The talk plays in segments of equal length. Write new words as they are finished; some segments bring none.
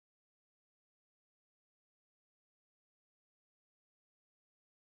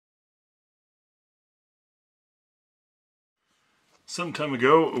Some time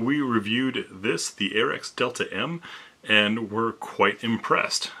ago we reviewed the Arex Delta M, and we're quite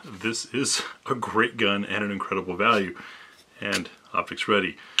impressed. This is a great gun and an incredible value, and optics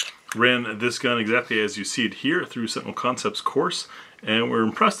ready. Ran this gun exactly as you see it here through Sentinel Concepts course, and we're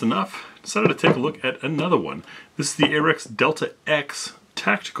impressed enough, decided to take a look at another one. This is the Arex Delta X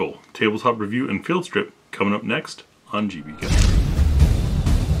Tactical Tabletop Review and Field Strip, coming up next on GB Gun.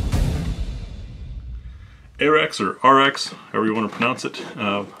 Arex, or Rx, however you want to pronounce it,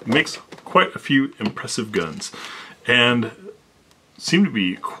 makes quite a few impressive guns and seem to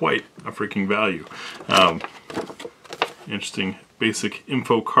be quite a freaking value. Interesting basic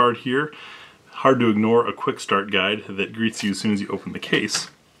info card here. Hard to ignore a quick start guide that greets you as soon as you open the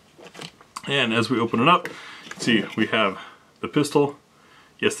case. And as we open it up, see we have the pistol.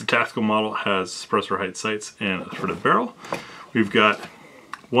 Yes, the tactical model has suppressor height sights and a threaded barrel. We've got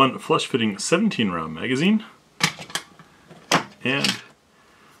one flush-fitting 17-round magazine, and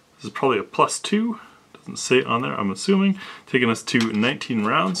this is probably a +2, doesn't say on there, I'm assuming, taking us to 19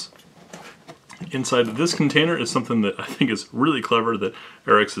 rounds. Inside of this container is something that I think is really clever that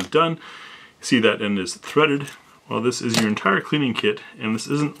Arex has done. You see that end is threaded. Well, this is your entire cleaning kit, and this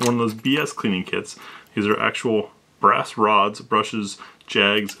isn't one of those BS cleaning kits. These are actual brass rods, brushes,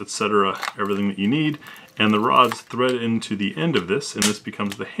 jags, etc., everything that you need. And the rods thread into the end of this, and this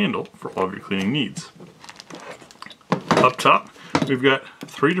becomes the handle for all of your cleaning needs. Up top, we've got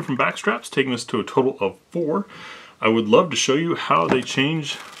 3 different back straps, taking us to a total of 4. I would love to show you how they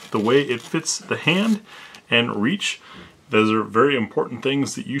change the way it fits the hand and reach. Those are very important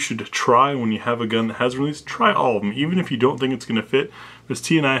things that you should try when you have a gun that has release. Try all of them, even if you don't think it's going to fit. Ms.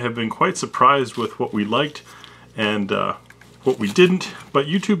 T and I have been quite surprised with what we liked and what we didn't, but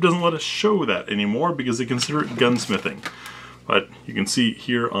YouTube doesn't let us show that anymore because they consider it gunsmithing. But you can see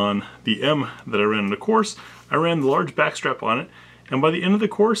here on the M that I ran in the course, I ran the large backstrap on it, and by the end of the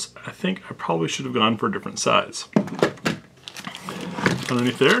course, I think I probably should have gone for a different size.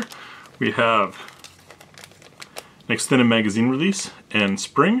 Underneath there, we have an extended magazine release and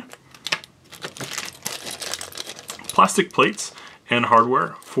spring, plastic plates, and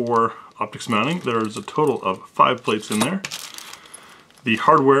hardware for optics mounting. There's a total of 5 plates in there. The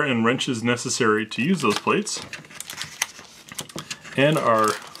hardware and wrenches necessary to use those plates, and our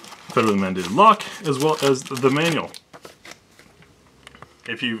federally mandated lock, as well as the manual.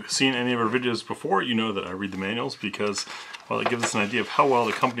 If you've seen any of our videos before, you know that I read the manuals because, well, it gives us an idea of how well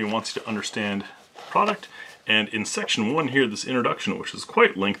the company wants you to understand the product. And in section 1 here, this introduction, which is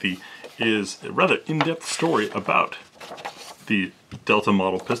quite lengthy, is a rather in-depth story about the Delta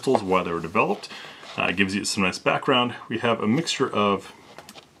model pistols, why they were developed. It gives you some nice background. We have a mixture of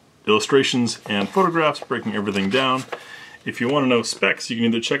illustrations and photographs breaking everything down. If you want to know specs, you can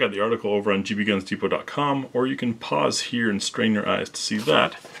either check out the article over on gbgunsdepot.com, or you can pause here and strain your eyes to see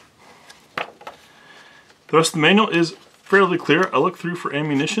that. The rest of the manual is fairly clear. I looked through for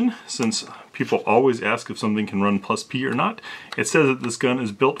ammunition, since people always ask if something can run +P or not. It says that this gun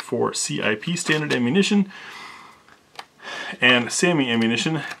is built for CIP standard ammunition, and SAMI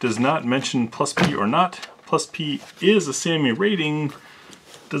ammunition does not mention +P or not. +P is a SAMI rating.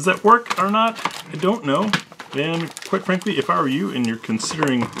 Does that work or not? I don't know. And quite frankly, if I were you and you're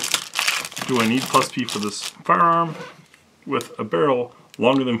considering, do I need +P for this firearm, with a barrel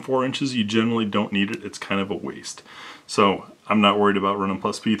longer than 4 inches, you generally don't need it. It's kind of a waste. So I'm not worried about running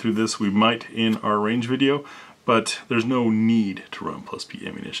 +P through this. We might in our range video, but there's no need to run +P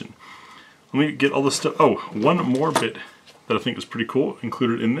ammunition. Let me get all this stuff. Oh, one more bit that I think is pretty cool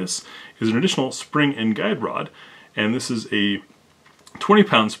included in this is an additional spring and guide rod, and this is a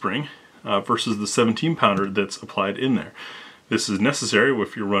 20-pound spring versus the 17-pounder that's applied in there. This is necessary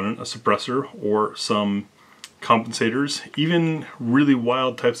if you're running a suppressor or some compensators, even really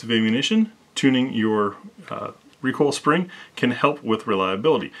wild types of ammunition. Tuning your recoil spring can help with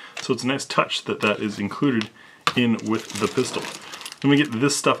reliability. So it's a nice touch that that is included in with the pistol. Let me get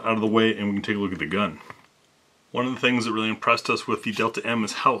this stuff out of the way and we can take a look at the gun. One of the things that really impressed us with the Delta M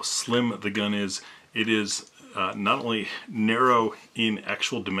is how slim the gun is. It is not only narrow in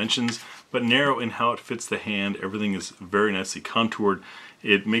actual dimensions, but narrow in how it fits the hand. Everything is very nicely contoured.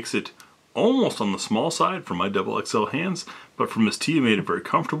 It makes it almost on the small side for my XXL hands, but for Ms. T it made it very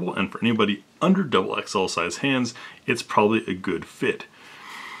comfortable, and for anybody under XXL size hands, it's probably a good fit.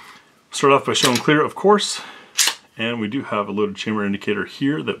 Start off by showing clear, of course, and we do have a loaded chamber indicator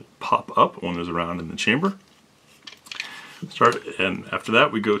here that will pop up when there's a round in the chamber. And after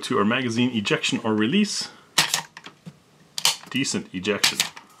that we go to our magazine ejection or release. Decent ejection.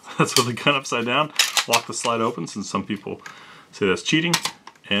 That's with the gun upside down. Lock the slide open, since some people say that's cheating,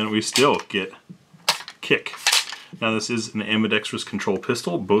 and we still get kick. Now this is an ambidextrous control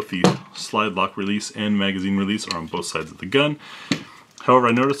pistol. Both the slide lock release and magazine release are on both sides of the gun. However,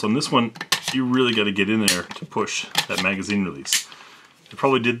 I noticed on this one, you really got to get in there to push that magazine release. I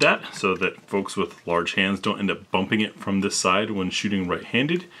probably did that so that folks with large hands don't end up bumping it from this side when shooting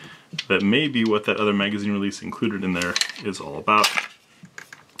right-handed. That may be what that other magazine release included in there is all about.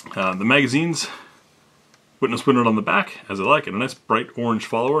 The magazines, witness windowed on the back, as I like it, a nice bright orange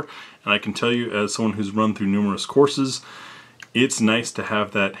follower. And I can tell you, as someone who's run through numerous courses, it's nice to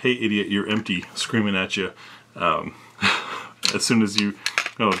have that, "Hey idiot, you're empty," screaming at you as soon as you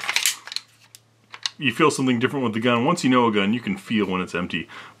feel something different with the gun. Once you know a gun, you can feel when it's empty.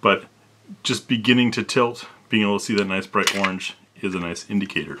 But just beginning to tilt, being able to see that nice bright orange is a nice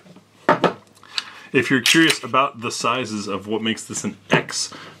indicator. If you're curious about the sizes of what makes this an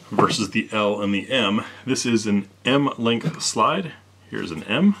X versus the L and the M, this is an M length slide. Here's an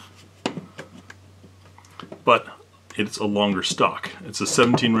M, but it's a longer stock. It's a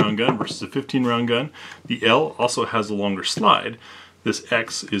 17 round gun versus a 15 round gun. The L also has a longer slide. This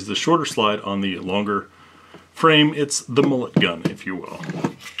X is the shorter slide on the longer frame. It's the mullet gun, if you will.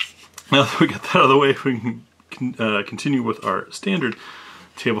 Now that we got that out of the way, we can continue with our standard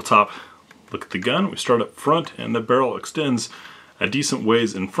tabletop look at the gun. We start up front, and the barrel extends a decent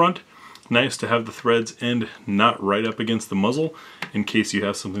ways in front. Nice to have the threads end not right up against the muzzle in case you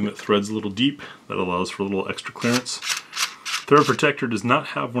have something that threads a little deep. That allows for a little extra clearance. Thread protector does not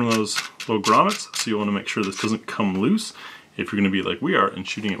have one of those little grommets, so you want to make sure this doesn't come loose if you're going to be like we are and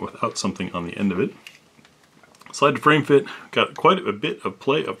shooting it without something on the end of it. Slide to frame fit, got quite a bit of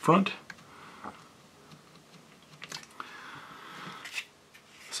play up front.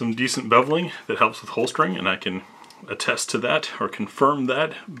 Some decent beveling that helps with holstering, and I can attest to that or confirm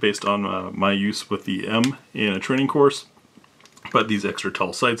that based on my use with the M in a training course. But these extra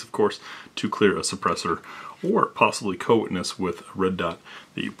tall sights, of course, to clear a suppressor or possibly co-witness with a red dot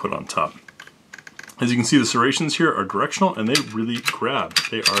that you put on top. As you can see, the serrations here are directional and they really grab.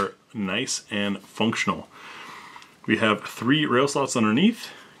 They are nice and functional. We have 3 rail slots underneath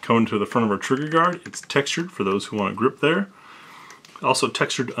coming to the front of our trigger guard. It's textured for those who want a grip there. Also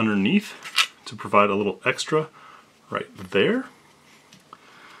textured underneath to provide a little extra right there.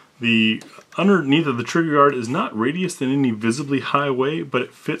 The underneath of the trigger guard is not radiused in any visibly high way, but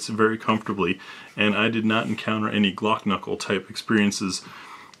it fits very comfortably, and I did not encounter any Glock knuckle type experiences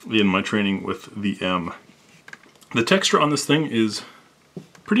in my training with the M. The texture on this thing is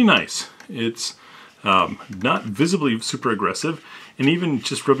pretty nice. It's not visibly super aggressive, and even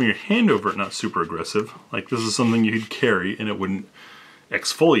just rubbing your hand over it, not super aggressive. Like this is something you'd carry and it wouldn't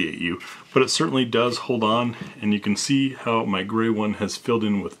exfoliate you, but it certainly does hold on, and you can see how my gray one has filled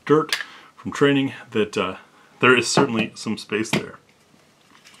in with dirt from training that there is certainly some space there.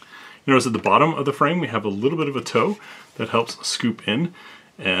 You notice at the bottom of the frame we have a little bit of a toe that helps scoop in,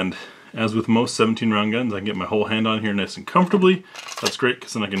 and as with most 17 round guns, I can get my whole hand on here nice and comfortably. That's great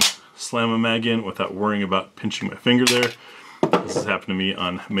because then I can slam a mag in without worrying about pinching my finger there. This has happened to me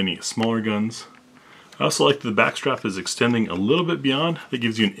on many smaller guns. I also like that the back strap is extending a little bit beyond. That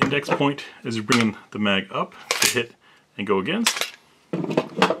gives you an index point as you're bringing the mag up to hit and go against. You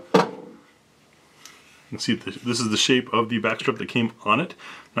can see this is the shape of the back strap that came on it.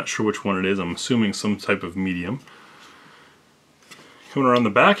 Not sure which one it is. I'm assuming some type of medium. Coming around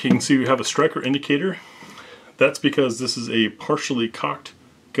the back, you can see we have a striker indicator. That's because this is a partially cocked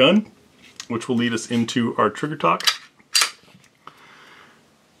gun, which will lead us into our trigger talk.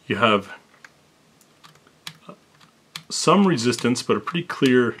 You have some resistance, but a pretty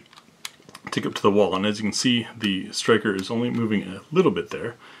clear tick up to the wall. And as you can see, the striker is only moving a little bit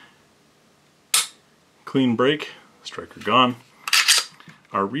there. Clean break, striker gone.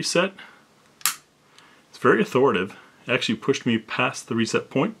 Our reset, it's very authoritative. It actually pushed me past the reset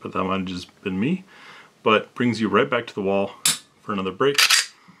point, but that might have just been me. But brings you right back to the wall for another break.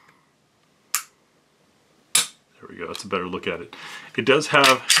 There we go, that's a better look at it. It does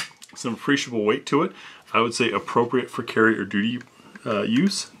have some appreciable weight to it. I would say appropriate for carry or duty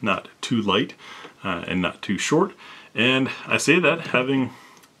use, not too light and not too short. And I say that having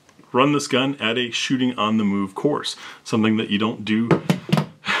run this gun at a shooting on the move course, something that you don't do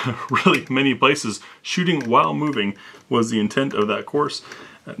really many places. Shooting while moving was the intent of that course,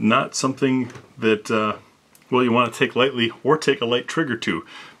 not something that well, you want to take lightly or take a light trigger to,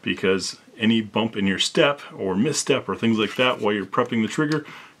 because any bump in your step or misstep or things like that while you're prepping the trigger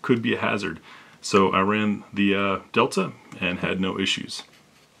could be a hazard. So I ran the Delta and had no issues.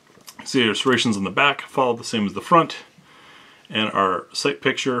 See, our serrations on the back follow the same as the front. And our sight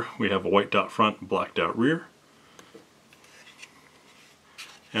picture, we have a white dot front, black dot rear.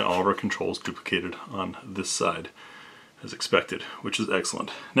 and all of our controls duplicated on this side as expected, which is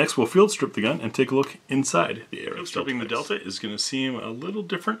excellent. Next, we'll field strip the gun and take a look inside the Arex. Stripping the Delta is going to seem a little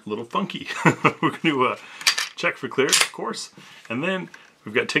different, a little funky. We're going to check for clear, of course, and then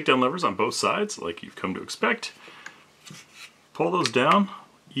we've got takedown levers on both sides, like you've come to expect. Pull those down,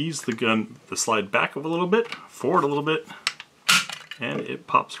 ease the slide back a little bit, forward a little bit, and it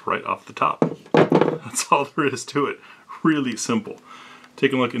pops right off the top. That's all there is to it. Really simple.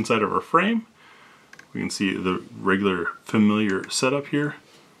 Taking a look inside of our frame, we can see the regular familiar setup here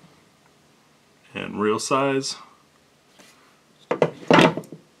and real size. To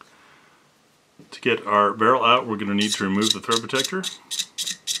get our barrel out, we're going to need to remove the thread protector,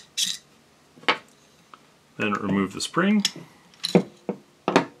 then remove the spring.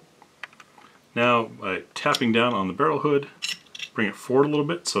 Now, by tapping down on the barrel hood, bring it forward a little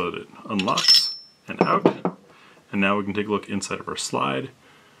bit so that it unlocks and out. And now we can take a look inside of our slide,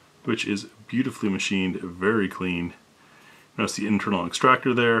 which is beautifully machined, very clean. Notice the internal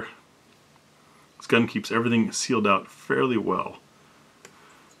extractor there. This gun keeps everything sealed out fairly well.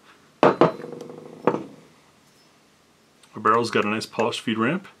 Our barrel's got a nice polished feed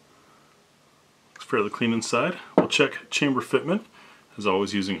ramp. Looks fairly clean inside. We'll check chamber fitment, as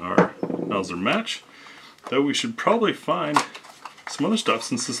always using our nozzler match. Though we should probably find some other stuff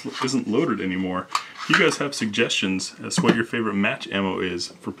since this isn't loaded anymore. If you guys have suggestions as to what your favorite match ammo is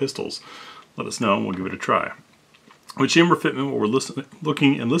for pistols, let us know and we'll give it a try. With chamber fitment, what we're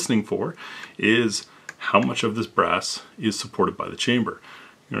looking and listening for is how much of this brass is supported by the chamber.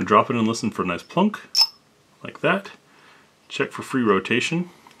 You're going to drop it and listen for a nice plunk, like that. Check for free rotation,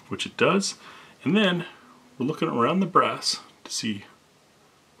 which it does. And then we're looking around the brass to see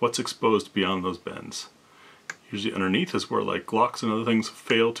what's exposed beyond those bends. Usually underneath is where like Glocks and other things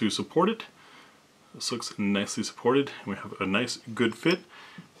fail to support it. This looks nicely supported. We have a nice good fit.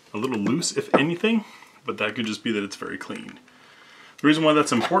 A little loose if anything, but that could just be that it's very clean. The reason why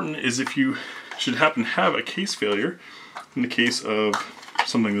that's important is if you should happen to have a case failure, in the case of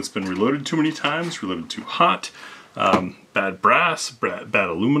something that's been reloaded too many times, reloaded too hot, bad brass, bad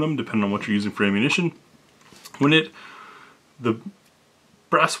aluminum, depending on what you're using for ammunition, when the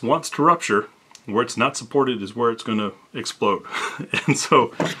brass wants to rupture, where it's not supported is where it's going to explode. And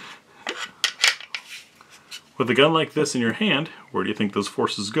so, with a gun like this in your hand, where do you think those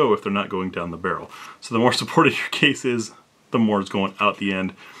forces go if they're not going down the barrel? So the more supported your case is, the more it's going out the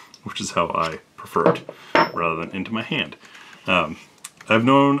end, which is how I prefer it, rather than into my hand. I've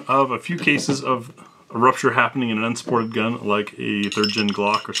known of a few cases of a rupture happening in an unsupported gun, like a 3rd gen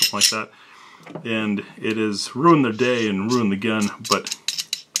Glock or something like that, and it has ruined their day and ruined the gun, but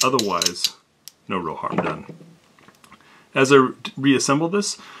otherwise, no real harm done. As I reassemble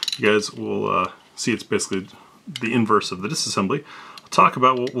this, you guys will see it's basically the inverse of the disassembly. I'll talk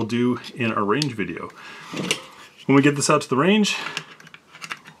about what we'll do in our range video. When we get this out to the range,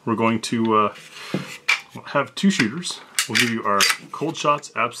 we're going to have 2 shooters. We'll give you our cold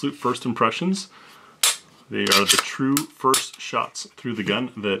shots, absolute first impressions. They are the true first shots through the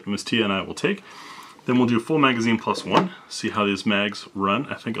gun that Ms. Tia and I will take. Then we'll do full magazine +1, see how these mags run.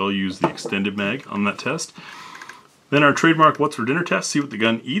 I think I'll use the extended mag on that test. Then our trademark what's for dinner test, see what the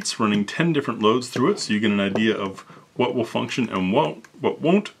gun eats, running 10 different loads through it so you get an idea of what will function and what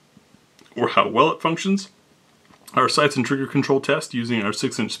won't, or how well it functions. Our sights and trigger control test using our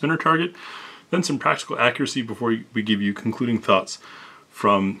 6-inch spinner target. Then some practical accuracy before we give you concluding thoughts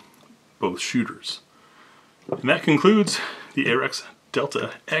from both shooters. And that concludes the Arex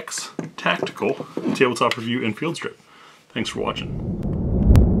Delta X Tactical Tabletop Review and Field Strip. Thanks for watching.